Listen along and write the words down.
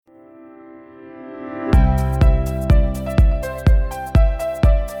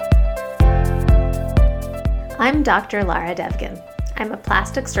I'm Dr. Lara Devgan. I'm a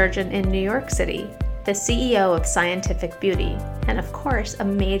plastic surgeon in New York City, the CEO of Scientific Beauty, and of course, a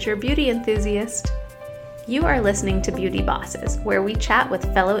major beauty enthusiast. You are listening to Beauty Bosses, where we chat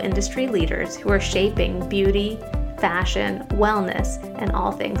with fellow industry leaders who are shaping beauty, fashion, wellness, and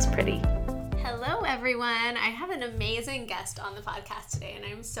all things pretty. Hello, everyone. I have an amazing guest on the podcast today, and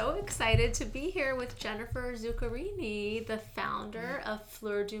I'm so excited to be here with Jennifer Zuccarini, the founder of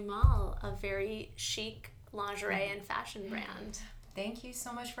Fleur du Mal, a very chic lingerie and fashion brand. Thank you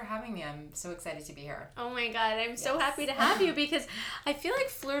so much for having me. I'm so excited to be here. Oh my God, I'm so happy to have you because I feel like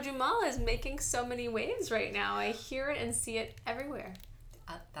Fleur du Mal is making so many waves right now. I hear it and see it everywhere.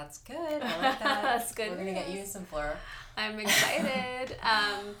 That's good. I like that. That's good. We're going to get you some Fleur. I'm excited.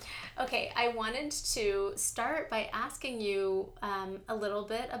 Okay, I wanted to start by asking you a little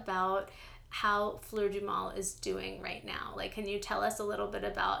bit about how Fleur du Mal is doing right now. Like, can you tell us a little bit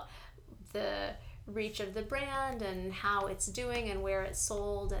about the reach of the brand and how it's doing and where it's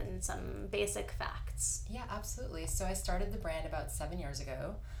sold and some basic facts? Yeah, absolutely. So I started the brand about 7 years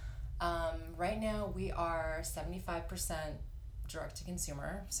ago. Right now we are 75% direct to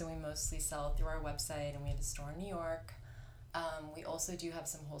consumer. So we mostly sell through our website and we have a store in New York. We also do have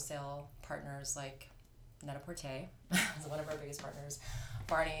some wholesale partners like Net-a-Porter is one of our biggest partners.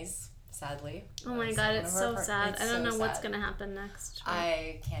 Barney's, sadly. Oh my God, it's so sad. I don't know what's going to happen next.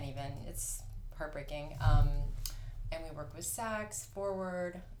 I can't even. It's heartbreaking. And we work with Saks,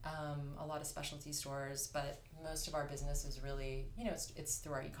 Forward, a lot of specialty stores, but most of our business is really, it's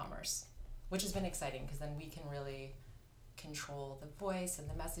through our e-commerce, which has been exciting because then we can really control the voice and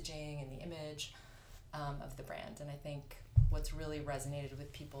the messaging and the image of the brand. And I think what's really resonated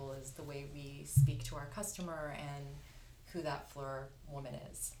with people is the way we speak to our customer and who that Fleur woman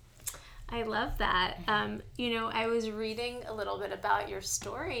is. I love that. I was reading a little bit about your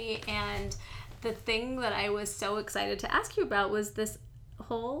story, and the thing that I was so excited to ask you about was this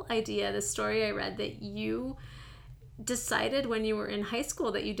whole idea, the story I read, that you decided when you were in high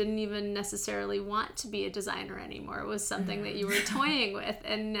school that you didn't even necessarily want to be a designer anymore. It was something that you were toying with,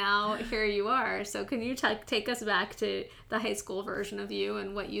 and now here you are. So can you take us back to the high school version of you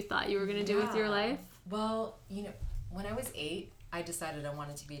and what you thought you were going to do with your life? Well, when I was 8, I decided I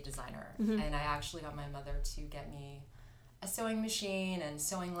wanted to be a designer. Mm-hmm. And I actually got my mother to get me a sewing machine and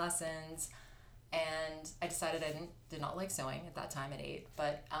sewing lessons. And I decided I did not like sewing at that time at 8,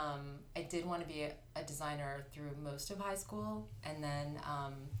 but I did want to be a designer through most of high school. And then,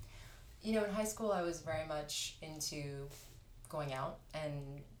 in high school I was very much into going out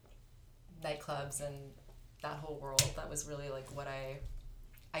and nightclubs and that whole world. That was really like what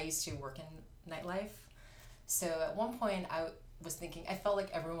I used to work in nightlife. So at one point I was thinking, I felt like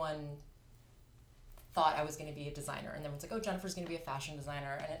everyone thought I was going to be a designer, and then it's like, oh, Jennifer's going to be a fashion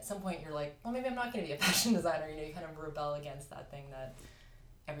designer, and at some point you're like, well, maybe I'm not going to be a fashion designer. You kind of rebel against that thing that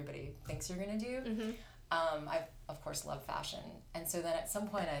everybody thinks you're going to do. Mm-hmm. I of course love fashion, and so then at some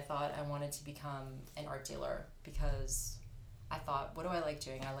point I thought I wanted to become an art dealer because I thought, what do I like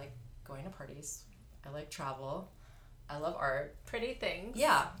doing? I like going to parties, I like travel, I love art. Pretty things.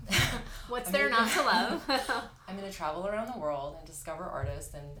 Yeah. What's there not to love? I'm going to travel around the world and discover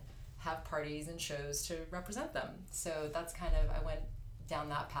artists and have parties and shows to represent them. So that's I went down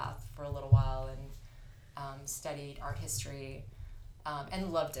that path for a little while and studied art history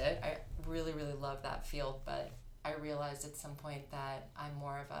and loved it. I really, really loved that field, but I realized at some point that I'm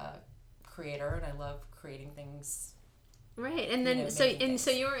more of a creator and I love creating things. Right, and then so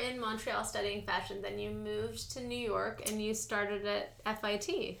you were in Montreal studying fashion, then you moved to New York and you started at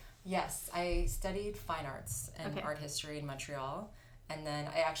FIT. Yes, I studied fine arts and art history in Montreal. And then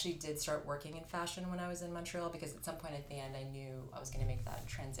I actually did start working in fashion when I was in Montreal because at some point at the end I knew I was going to make that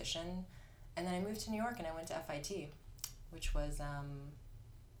transition. And then I moved to New York and I went to FIT, which was,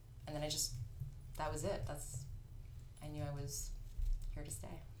 and then that was it. I knew I was here to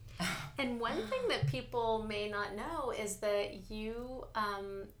stay. And one thing that people may not know is that you,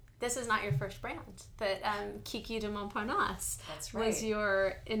 this is not your first brand, but Kiki de Montparnasse was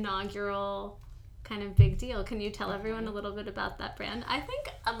your inaugural kind of big deal. Can you tell everyone a little bit about that brand? I think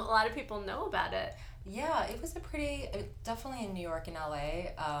a lot of people know about it. Yeah, it was definitely in New York and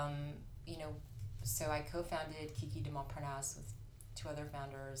LA. So I co-founded Kiki de Montparnasse with 2 other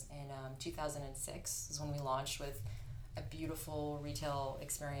founders in 2006 is when we launched with a beautiful retail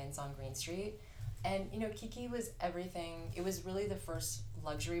experience on Green Street. And, Kiki was everything. It was really the first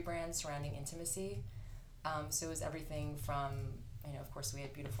luxury brand surrounding intimacy. So it was everything from, of course, we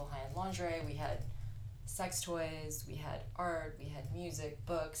had beautiful high-end lingerie, we had sex toys, we had art, we had music,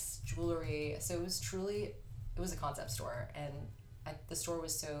 books, jewelry. So it was a concept store. And the store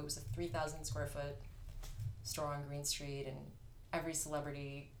was it was a 3,000 square foot store on Green Street, and every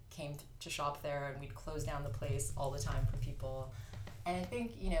celebrity came to shop there, and we'd close down the place all the time for people. And I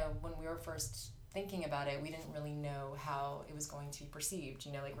think, when we were first thinking about it, we didn't really know how it was going to be perceived.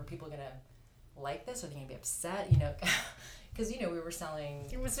 Like, were people going to like this? Are they going to be upset? Because, we were selling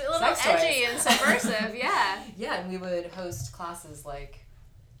it was a little edgy and subversive, yeah. Yeah, and we would host classes like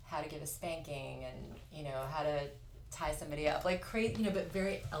how to give a spanking and, how to tie somebody up, like crazy, but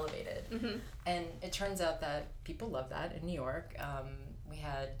very elevated. Mm-hmm. And it turns out that people love that in New York. We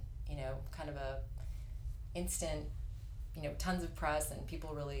had, kind of a instant, tons of press, and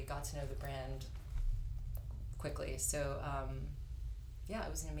people really got to know the brand quickly. So, it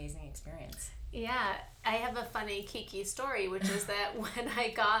was an amazing experience. Yeah, I have a funny Kiki story, which is that when I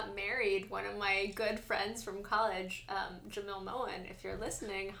got married, one of my good friends from college, Jamil Moen, if you're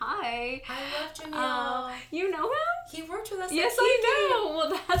listening, hi. I love Jamil. You know him? He worked with us. Yes, I do.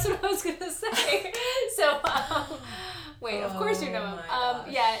 Well, that's what I was going to say. So, wait, of course you know him.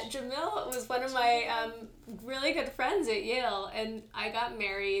 Yeah, Jamil was one of my really good friends at Yale, and I got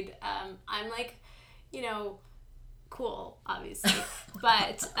married. I'm like, cool, obviously,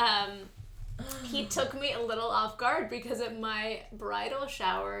 but he took me a little off guard because at my bridal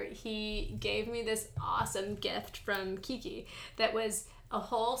shower, he gave me this awesome gift from Kiki that was a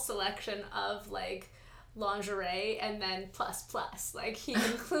whole selection of like lingerie and then plus. Like he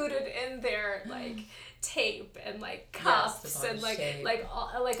included in there like tape and like cuffs and like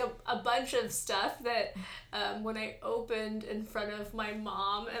a bunch of stuff that when I opened in front of my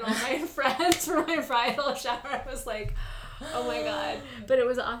mom and all my friends for my bridal shower, I was like, oh my God. But it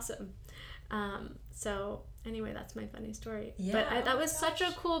was awesome. So anyway, that's my funny story. Yeah, but that was such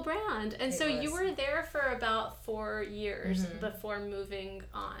a cool brand. And so you were there for about 4 years Mm-hmm. before moving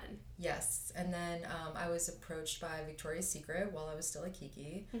on. Yes, and then I was approached by Victoria's Secret while I was still at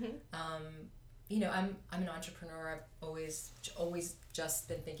Kiki. Mm-hmm. I'm an entrepreneur. I've always just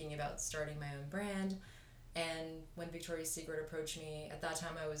been thinking about starting my own brand. And when Victoria's Secret approached me, at that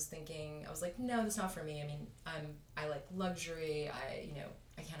time I was like, no, that's not for me. I mean, I like luxury.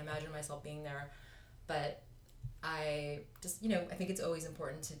 I can't imagine myself being there. But I just, I think it's always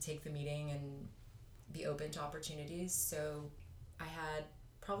important to take the meeting and be open to opportunities. So I had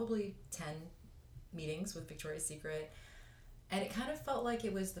probably 10 meetings with Victoria's Secret, and it kind of felt like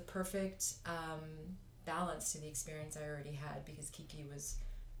it was the perfect balance to the experience I already had, because Kiki was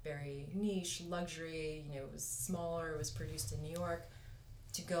very niche, luxury, it was smaller, it was produced in New York.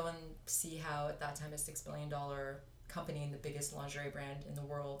 To go and see how at that time a $6 billion company and the biggest lingerie brand in the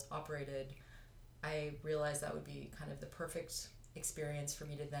world operated, I realized that would be kind of the perfect experience for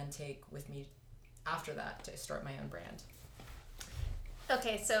me to then take with me after that to start my own brand.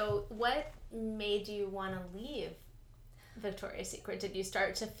 Okay, so what made you want to leave Victoria's Secret? Did you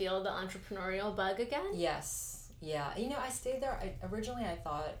start to feel the entrepreneurial bug again? Yes. Yeah. I stayed there. Originally I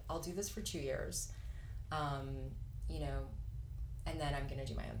thought I'll do this for 2 years, and then I'm going to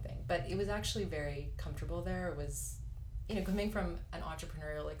do my own thing. But it was actually very comfortable there. It was, coming from an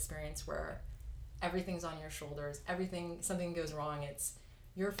entrepreneurial experience where everything's on your shoulders, something goes wrong, it's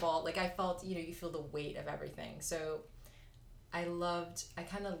your fault. Like I felt, you feel the weight of everything. So I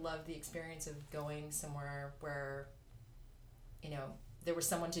kind of loved the experience of going somewhere where, there was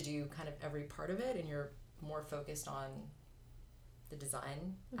someone to do kind of every part of it, and you're more focused on the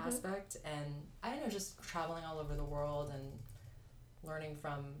design aspect. And I don't know, just traveling all over the world and learning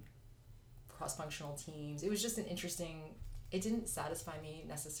from cross-functional teams. It was just it didn't satisfy me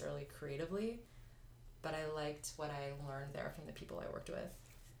necessarily creatively, but I liked what I learned there from the people I worked with.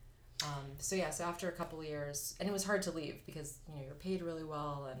 So after a couple of years, and it was hard to leave because, you're paid really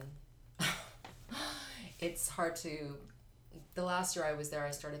well, and it's hard to, the last year I was there,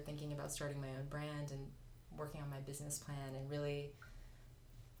 I started thinking about starting my own brand and working on my business plan and really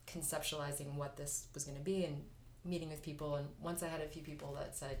conceptualizing what this was going to be and meeting with people. And once I had a few people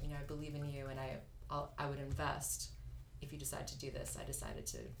that said, I believe in you and I would invest if you decide to do this, I decided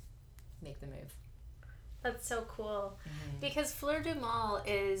to make the move. That's so cool. Because Fleur du Mal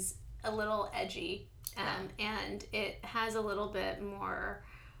is a little edgy, and it has a little bit more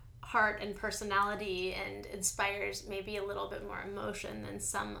heart and personality and inspires maybe a little bit more emotion than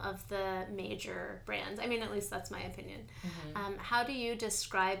some of the major brands. I mean, at least that's my opinion. How do you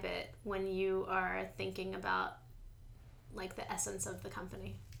describe it when you are thinking about like the essence of the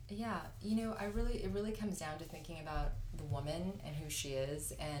company? Yeah, it really comes down to thinking about the woman and who she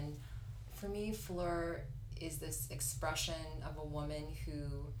is. And for me, Fleur is this expression of a woman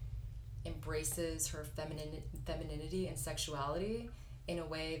who embraces her femininity and sexuality in a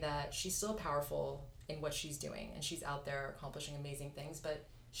way that she's still powerful in what she's doing, and she's out there accomplishing amazing things, but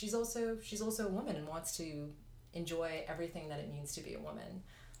she's also a woman and wants to enjoy everything that it means to be a woman.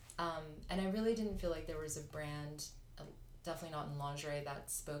 And I really didn't feel like there was a brand, definitely not in lingerie, that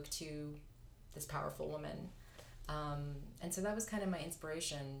spoke to this powerful woman. And so that was kind of my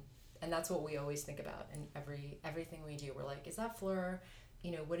inspiration. And that's what we always think about in everything we do. We're like, is that Fleur?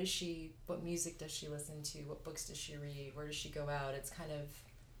 You know, what music does she listen to? What books does she read? Where does she go out? It's kind of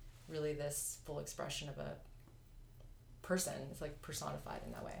really this full expression of a person. It's like personified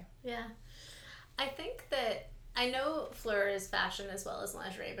in that way. Yeah. I think that I know Fleur is fashion as well as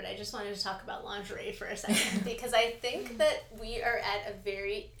lingerie, but I just wanted to talk about lingerie for a second because I think that we are at a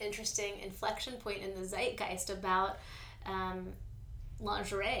very interesting inflection point in the zeitgeist about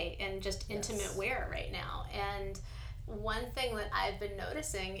lingerie and just intimate wear right now. And one thing that I've been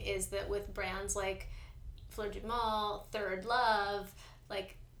noticing is that with brands like Fleur du Mal, Third Love,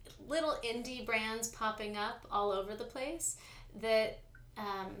 like little indie brands popping up all over the place, that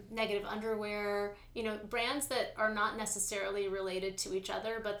Negative Underwear, you know, brands that are not necessarily related to each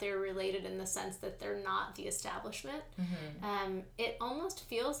other, but they're related in the sense that they're not the establishment. It almost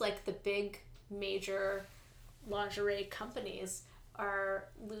feels like the big major lingerie companies are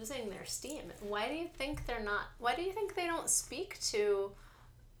losing their steam. Why do you think they don't speak to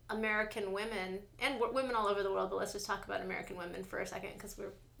American women and women all over the world? But let's just talk about American women for a second because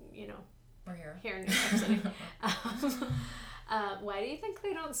we're here in New York City. Why do you think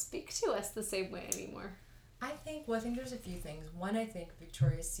they don't speak to us the same way anymore? I think there's a few things. One, I think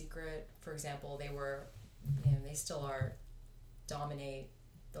Victoria's Secret, for example, they still dominate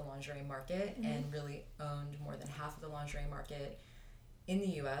the lingerie market and really owned more than half of the lingerie market in the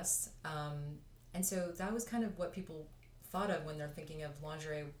U.S. And so that was kind of what people thought of when they're thinking of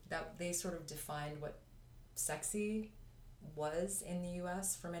lingerie, that they sort of defined what sexy was in the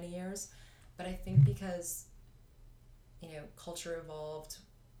U.S. for many years. But I think because culture evolved,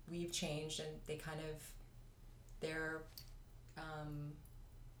 we've changed, and their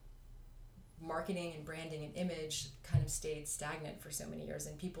marketing and branding and image kind of stayed stagnant for so many years.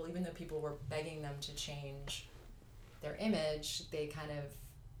 And people, even though people were begging them to change their image, they kind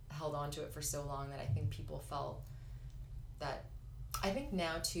of held on to it for so long that I think people felt that. I think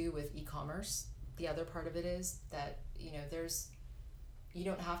now too with e-commerce, the other part of it is that you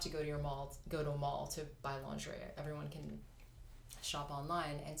don't have to go to a mall to buy lingerie. Everyone can shop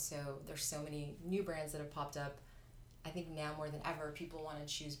online, and so there's so many new brands that have popped up. I think now more than ever, people want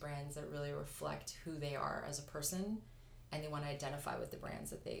to choose brands that really reflect who they are as a person, and they want to identify with the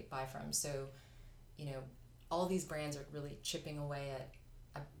brands that they buy from. So, all these brands are really chipping away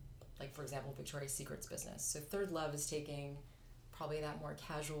at, like for example, Victoria's Secret's business. So Third Love is taking probably that more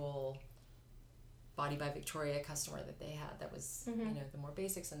casual Body by Victoria customer that they had that was the more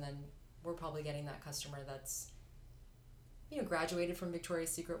basics, and then we're probably getting that customer that's graduated from Victoria's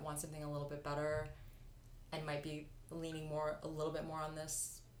Secret, wants something a little bit better, and might be leaning a little bit more on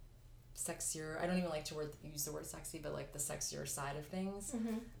this sexier, I don't even like to use the word sexy, but like the sexier side of things. So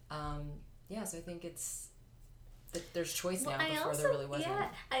I think there's choice now before there really wasn't. Yeah,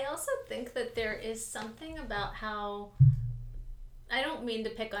 I also think that there is something about how, I don't mean to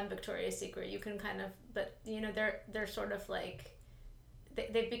pick on Victoria's Secret. You can kind of, but they're sort of like,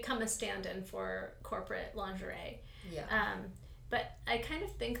 they've become a stand-in for corporate lingerie. Yeah. But I kind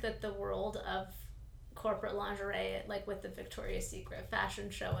of think that the world of corporate lingerie, like with the Victoria's Secret fashion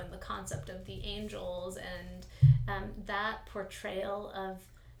show and the concept of the angels and that portrayal of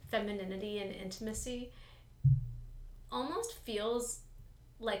femininity and intimacy, almost feels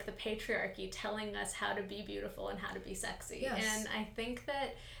like the patriarchy telling us how to be beautiful and how to be sexy. Yes. And I think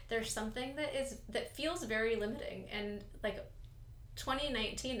that there's something that feels very limiting, and like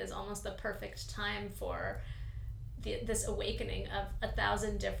 2019 is almost the perfect time for this awakening of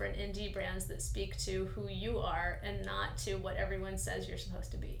 1,000 different indie brands that speak to who you are and not to what everyone says you're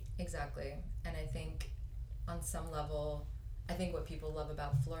supposed to be. Exactly. And I think on some level, I think what people love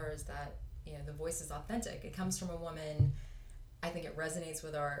about Fleur is that the voice is authentic. It comes from a woman. I think it resonates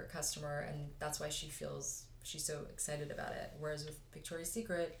with our customer, and that's why she's so excited about it. Whereas with Victoria's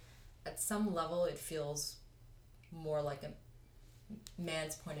Secret, at some level, it feels more like a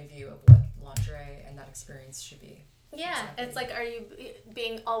man's point of view of what lingerie and that experience should be. Yeah, exactly. It's like, are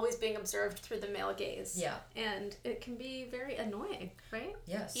you always being observed through the male gaze? Yeah, and it can be very annoying, right?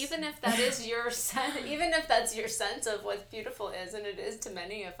 Yes. Even if that is your even if that's your sense of what beautiful is, and it is to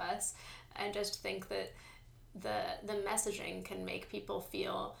many of us, I just think that the messaging can make people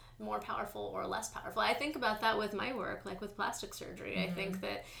feel more powerful or less powerful. I think about that with my work, like with plastic surgery. I think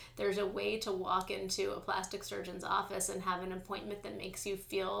that there's a way to walk into a plastic surgeon's office and have an appointment that makes you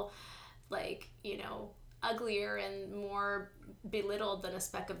feel like, uglier and more belittled than a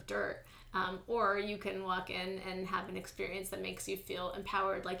speck of dirt. Or you can walk in and have an experience that makes you feel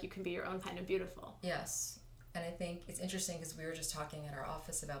empowered, like you can be your own kind of beautiful. Yes. And I think it's interesting because we were just talking at our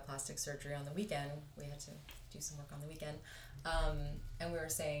office about plastic surgery on the weekend. We had to do some work on the weekend. And we were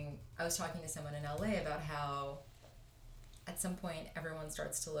saying, I was talking to someone in LA about how at some point everyone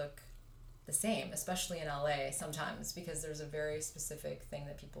starts to look the same, especially in LA sometimes, because there's a very specific thing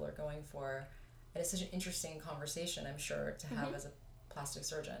that people are going for. And it's such an interesting conversation, I'm sure, to have as a plastic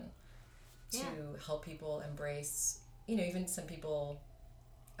surgeon, to help people embrace, even some people,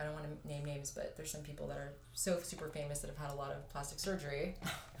 I don't want to name names, but there's some people that are so super famous that have had a lot of plastic surgery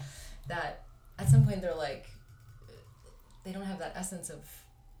that at some point they're like, they don't have that essence of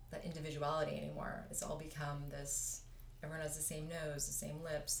that individuality anymore. It's all become this, everyone has the same nose, the same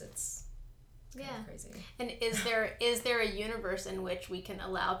lips. It's kind of crazy. And is there a universe in which we can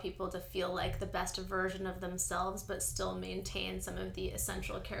allow people to feel like the best version of themselves but still maintain some of the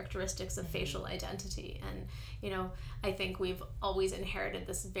essential characteristics of facial identity? And I think we've always inherited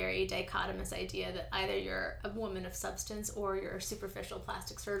this very dichotomous idea that either you're a woman of substance or you're a superficial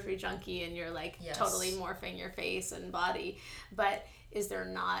plastic surgery junkie and you're like totally morphing your face and body. But is there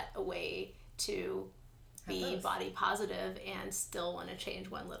not a way to be body positive and still want to change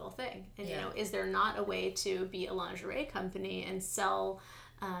one little thing? And is there not a way to be a lingerie company and sell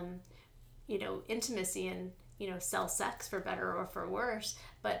intimacy and sell sex for better or for worse,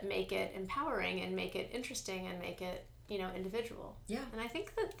 but make it empowering and make it interesting and make it individual? And I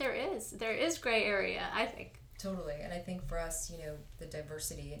think that there is gray area, I think. Totally. And I think for us, the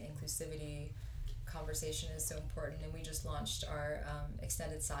diversity and inclusivity conversation is so important, and we just launched our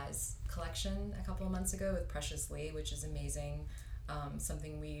extended size collection a couple of months ago with Precious Lee, which is amazing,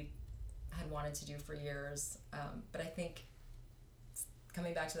 something we had wanted to do for years, but I think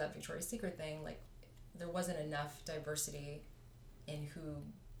coming back to that Victoria's Secret thing, like there wasn't enough diversity in who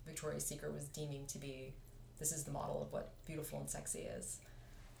Victoria's Secret was deeming to be, this is the model of what beautiful and sexy is,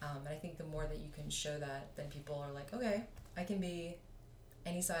 and I think the more that you can show that, then people are like, okay, I can be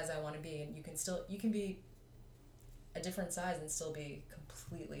any size I want to be, and you can be a different size and still be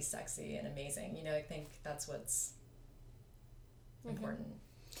completely sexy and amazing. I think that's what's important.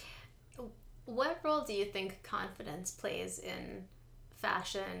 What role do you think confidence plays in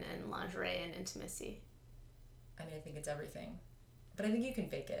fashion and lingerie and intimacy? I mean, I think it's everything, but I think you can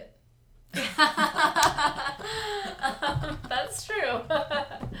fake it. That's true.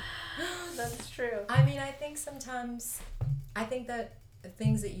 That's true. I mean, I think that the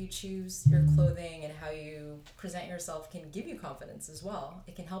things that you choose, your clothing and how you present yourself, can give you confidence as well.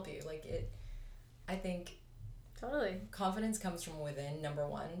 It can help you. I think totally confidence comes from within, number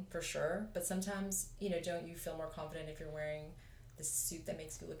one, for sure. But sometimes, don't you feel more confident if you're wearing this suit that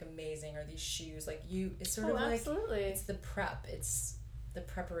makes you look amazing, or these shoes? It's sort of absolutely. It's the prep. It's the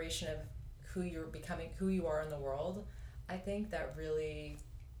preparation of who you're becoming, who you are in the world. I think that really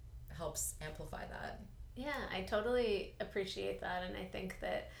helps amplify that. Yeah, I totally appreciate that, and I think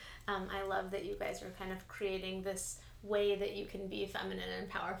that I love that you guys are kind of creating this way that you can be feminine and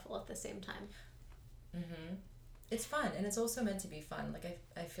powerful at the same time. Mm-hmm. It's fun, and it's also meant to be fun.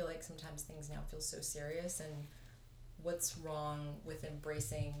 I feel like sometimes things now feel so serious, and what's wrong with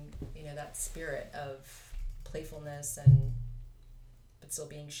embracing, that spirit of playfulness but still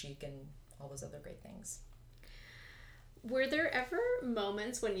being chic and all those other great things. Were there ever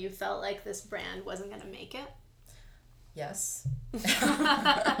moments when you felt like this brand wasn't going to make it? Yes.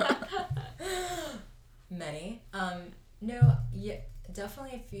 Many. No, yeah,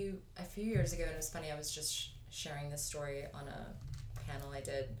 definitely a few years ago, and it was funny, I was just sharing this story on a panel I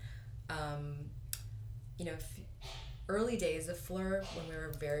did. Early days of Fleur, when we were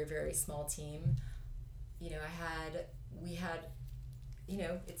a very, very small team, we had,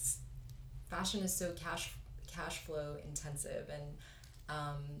 fashion is so cash flow intensive, and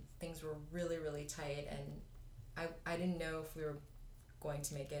things were really, really tight, and I didn't know if we were going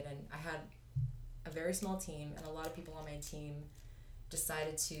to make it, and I had a very small team, and a lot of people on my team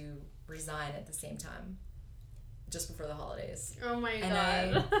decided to resign at the same time, just before the holidays. Oh my God. And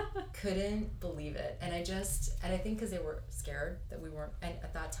I couldn't believe it, and I think because they were scared that we weren't, and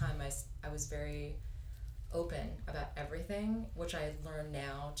at that time I was very open about everything, which I learned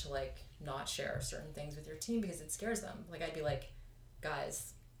now to not share certain things with your team because it scares them. I'd be like,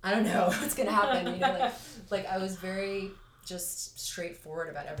 guys, I don't know what's gonna happen. I was very just straightforward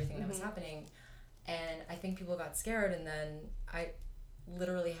about everything that was happening, and I think people got scared, and then I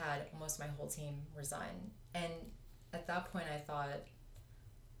literally had almost my whole team resign. And at that point I thought,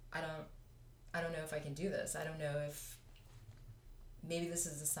 I don't know if I can do this. I don't know if maybe this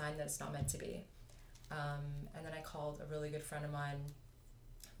is a sign that it's not meant to be. And then I called a really good friend of mine,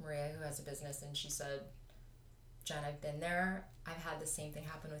 Maria, who has a business, and she said, Jen, I've been there. I've had the same thing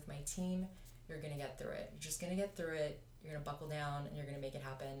happen with my team. You're going to get through it. You're just going to get through it. You're going to buckle down and you're going to make it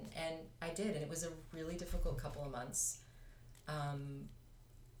happen. And I did. And it was a really difficult couple of months. And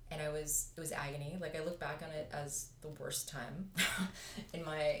it was agony. Like, I look back on it as the worst time in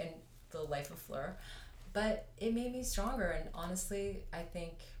the life of Fleur. But it made me stronger. And honestly, I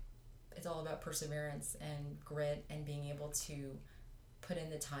think it's all about perseverance and grit and being able to put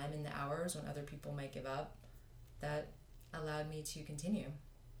in the time and the hours when other people might give up. That allowed me to continue.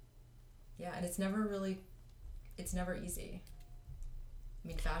 Yeah, and it's never easy. I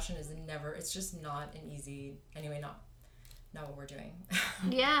mean, fashion is it's just not an easy, anyway, not what we're doing.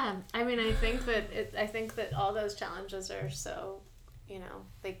 Yeah, I mean, I think that all those challenges are so,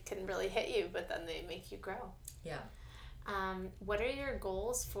 they can really hit you, but then they make you grow. Yeah. What are your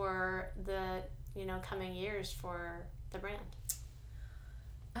goals for the, coming years for the brand?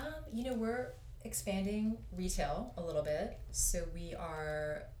 We're expanding retail a little bit. So we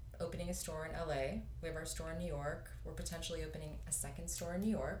are opening a store in LA. We have our store in New York. We're potentially opening a second store in New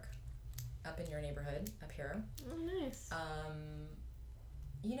York, up in your neighborhood, up here. Oh, nice. I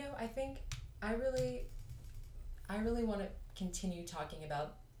think I really want to continue talking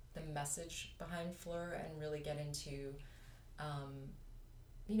about the message behind Fleur and really get into,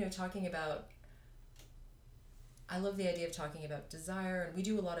 talking about, I love the idea of talking about desire, and we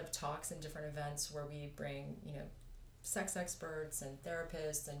do a lot of talks and different events where we bring, sex experts and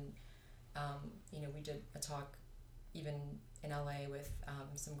therapists, and, we did a talk even in LA with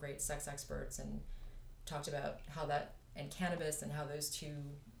some great sex experts and talked about how that, and cannabis, and how those two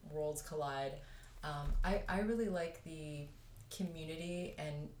worlds collide. I really like the community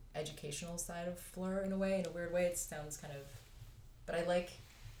and educational side of Fleur in a way. In a weird way, it sounds kind of, but I like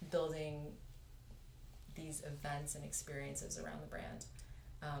building these events and experiences around the brand,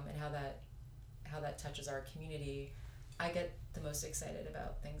 and how that touches our community. I get the most excited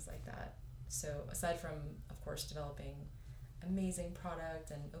about things like that. So aside from, of course, developing amazing product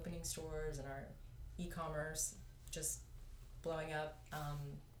and opening stores and our e-commerce just blowing up,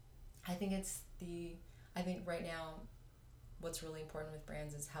 I think right now what's really important with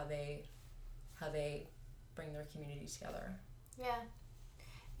brands is how they bring their community together. Yeah,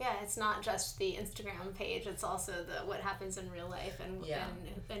 it's not just the Instagram page, it's also what happens in real life and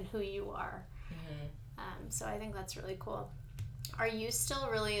who you are. Mm-hmm. So I think that's really cool. Are you still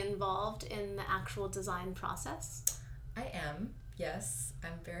really involved in the actual design process? I am, yes.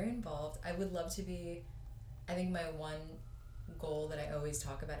 I'm very involved. I would love to be. I think my one goal that I always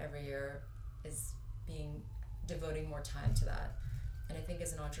talk about every year is devoting more time to that. And I think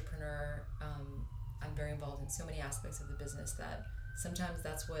as an entrepreneur, I'm very involved in so many aspects of the business that sometimes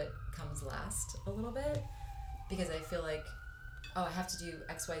that's what comes last a little bit, because I feel like, I have to do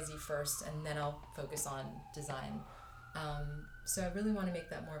XYZ first and then I'll focus on design. So I really want to make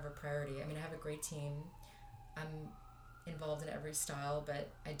that more of a priority. I mean, I have a great team. I'm involved in every style,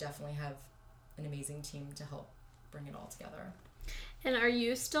 but I definitely have an amazing team to help bring it all together. And are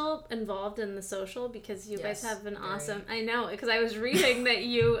you still involved in the social? Because you guys have an awesome... Very. I know, because I was reading that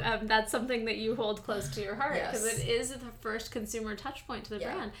you that's something that you hold close to your heart, because it is the first consumer touch point to the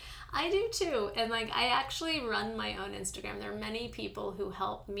brand. I do too. And I actually run my own Instagram. There are many people who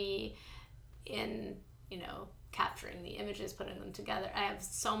help me in, capturing the images, putting them together. I have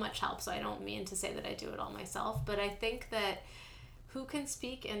so much help, so I don't mean to say that I do it all myself, but I think that who can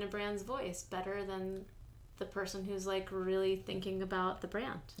speak in a brand's voice better than the person who's really thinking about the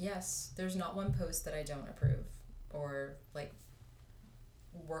brand? Yes, there's not one post that I don't approve or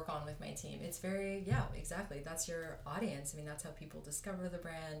work on with my team. It's very, exactly. That's your audience. I mean, that's how people discover the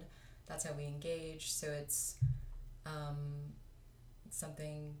brand. That's how we engage. So it's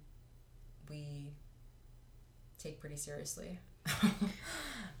something we take pretty seriously.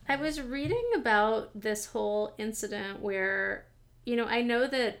 I was reading about this whole incident where, I know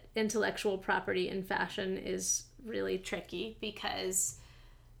that intellectual property in fashion is really tricky because,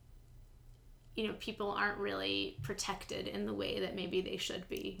 people aren't really protected in the way that maybe they should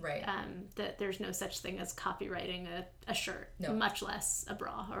be. Right. That there's no such thing as copywriting a shirt, no. Much less a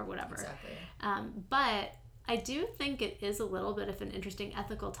bra or whatever. Exactly. But I do think it is a little bit of an interesting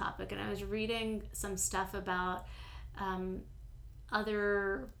ethical topic, and I was reading some stuff about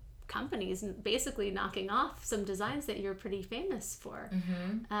other companies basically knocking off some designs that you're pretty famous for.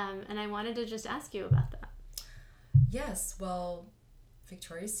 Mm-hmm. And I wanted to just ask you about that. Yes, well,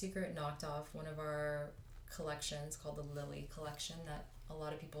 Victoria's Secret knocked off one of our collections called the Lily collection that a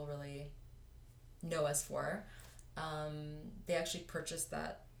lot of people really know us for. They actually purchased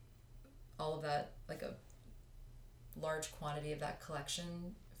that all of that, like a large quantity of that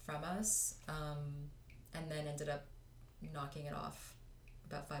collection from us, and then ended up knocking it off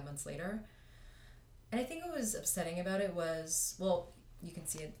about 5 months later. And I think what was upsetting about it was, well, you can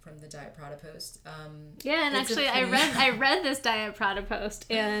see it from the Diet Prada post. Yeah, and actually, I read this Diet Prada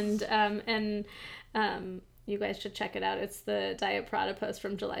post, and you guys should check it out. It's the Diet Prada post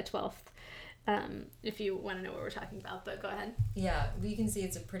from July 12th. If you want to know what we're talking about, but go ahead. Yeah, you can see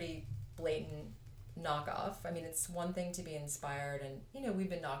it's a pretty blatant knockoff. I mean, it's one thing to be inspired, and you know, we've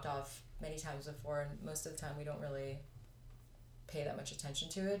been knocked off many times before, and most of the time we don't really pay that much attention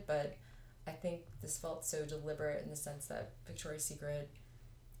to it, but I think this felt so deliberate in the sense that Victoria's Secret,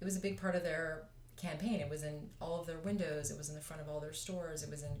 it was a big part of their campaign. It was in all of their windows, it was in the front of all their stores, it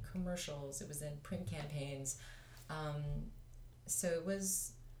was in commercials, it was in print campaigns. So it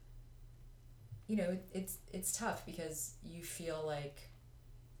was, you know, it's tough because you feel like,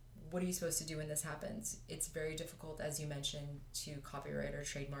 what are you supposed to do when this happens? It's very difficult, as you mentioned, to copyright or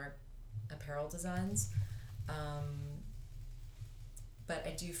trademark apparel designs. But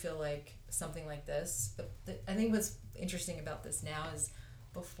I do feel like something like this, I think what's interesting about this now is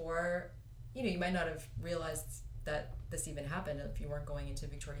before, you know, you might not have realized that this even happened if you weren't going into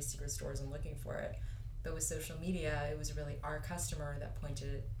Victoria's Secret stores and looking for it. But with social media, it was really our customer that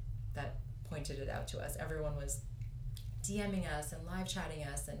pointed it out to us. Everyone was DMing us and live chatting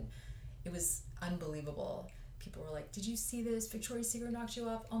us, and it was unbelievable. People were like, did you see this? Victoria's Secret knocked you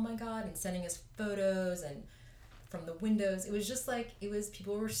off? Oh my God. And sending us photos and from the windows. It was just like,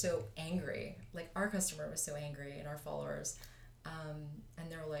 people were so angry. Like, our customer was so angry and our followers. And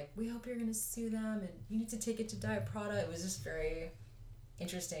they were like, we hope you're going to sue them and you need to take it to Diet Prada. It was just very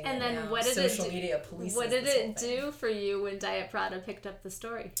interesting. And then what did social media police. What did it do for you when Diet Prada picked up the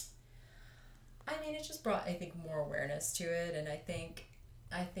story? I mean, it just brought, I think, more awareness to it. And I think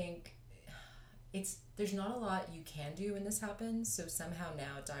there's not a lot you can do when this happens. So somehow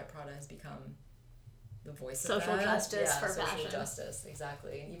now Diet Prada has become the voice of social justice for social fashion. Justice,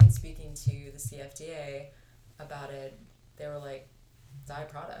 exactly. And even speaking to the CFDA about it, they were like, Diet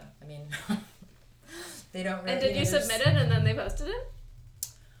Prada. I mean, they don't really... And did you submit it and then they posted it?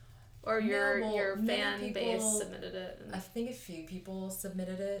 Or your fan base submitted it? I think a few people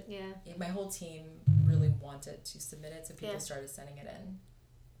submitted it. Yeah. My whole team really wanted to submit it, so people started sending it in.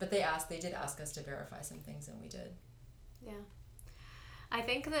 But they did ask us to verify some things, and we did. Yeah. I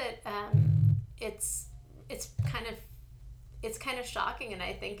think that it's kind of shocking, and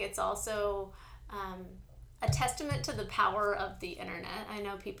I think it's also a testament to the power of the internet. I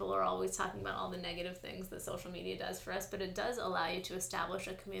know people are always talking about all the negative things that social media does for us, but it does allow you to establish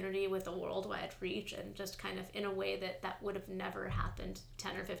a community with a worldwide reach, and just kind of in a way that would have never happened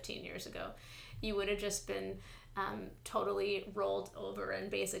 10 or 15 years ago. You would have just been totally rolled over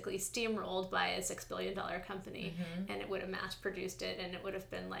and basically steamrolled by a $6 billion company, and it would have mass produced it, and it would have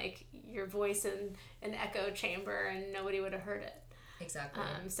been like your voice in an echo chamber, and nobody would have heard it. Exactly.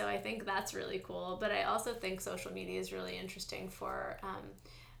 So I think that's really cool, but I also think social media is really interesting for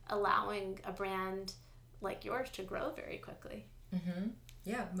allowing a brand like yours to grow very quickly.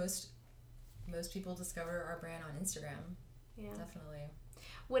 Yeah, most people discover our brand on Instagram. Yeah, definitely.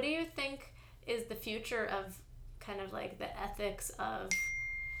 What do you think is the future of kind of like the ethics of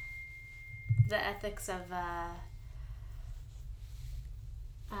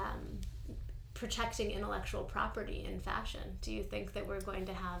protecting intellectual property in fashion? Do you think that we're going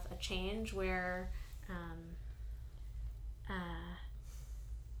to have a change where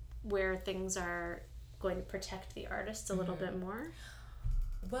things are going to protect the artists a little bit more?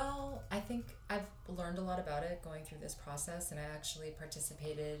 Well, I think I've learned a lot about it going through this process, and I actually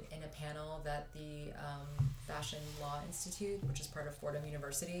participated in a panel that the Fashion Law Institute, which is part of Fordham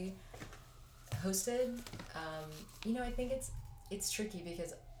University, hosted. I think it's tricky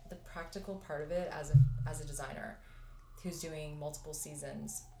because the practical part of it as a designer who's doing multiple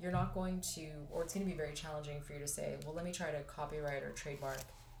seasons, you're not going to, or it's going to be very challenging for you to say, well, let me try to copyright or trademark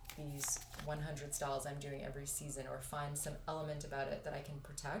these 100 styles I'm doing every season, or find some element about it that I can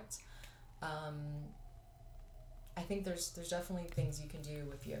protect. I think there's definitely things you can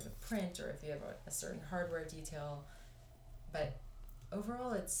do if you have a print or if you have a certain hardware detail, but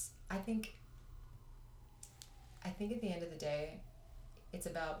overall I think at the end of the day, it's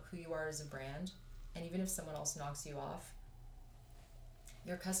about who you are as a brand. And even if someone else knocks you off,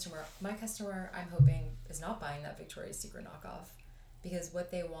 my customer, I'm hoping, is not buying that Victoria's Secret knockoff, because what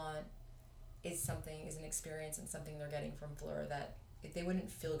they want is an experience and something they're getting from Fleur that they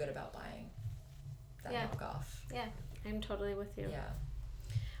wouldn't feel good about buying that knockoff. Yeah, I'm totally with you. Yeah.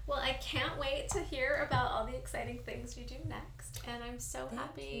 Well, I can't wait to hear about all the exciting things you do next. And I'm so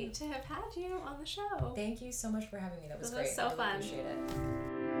happy to have had you on the show. Thank you so much for having me. That was great. This was so fun. Appreciate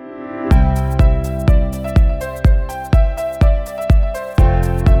it.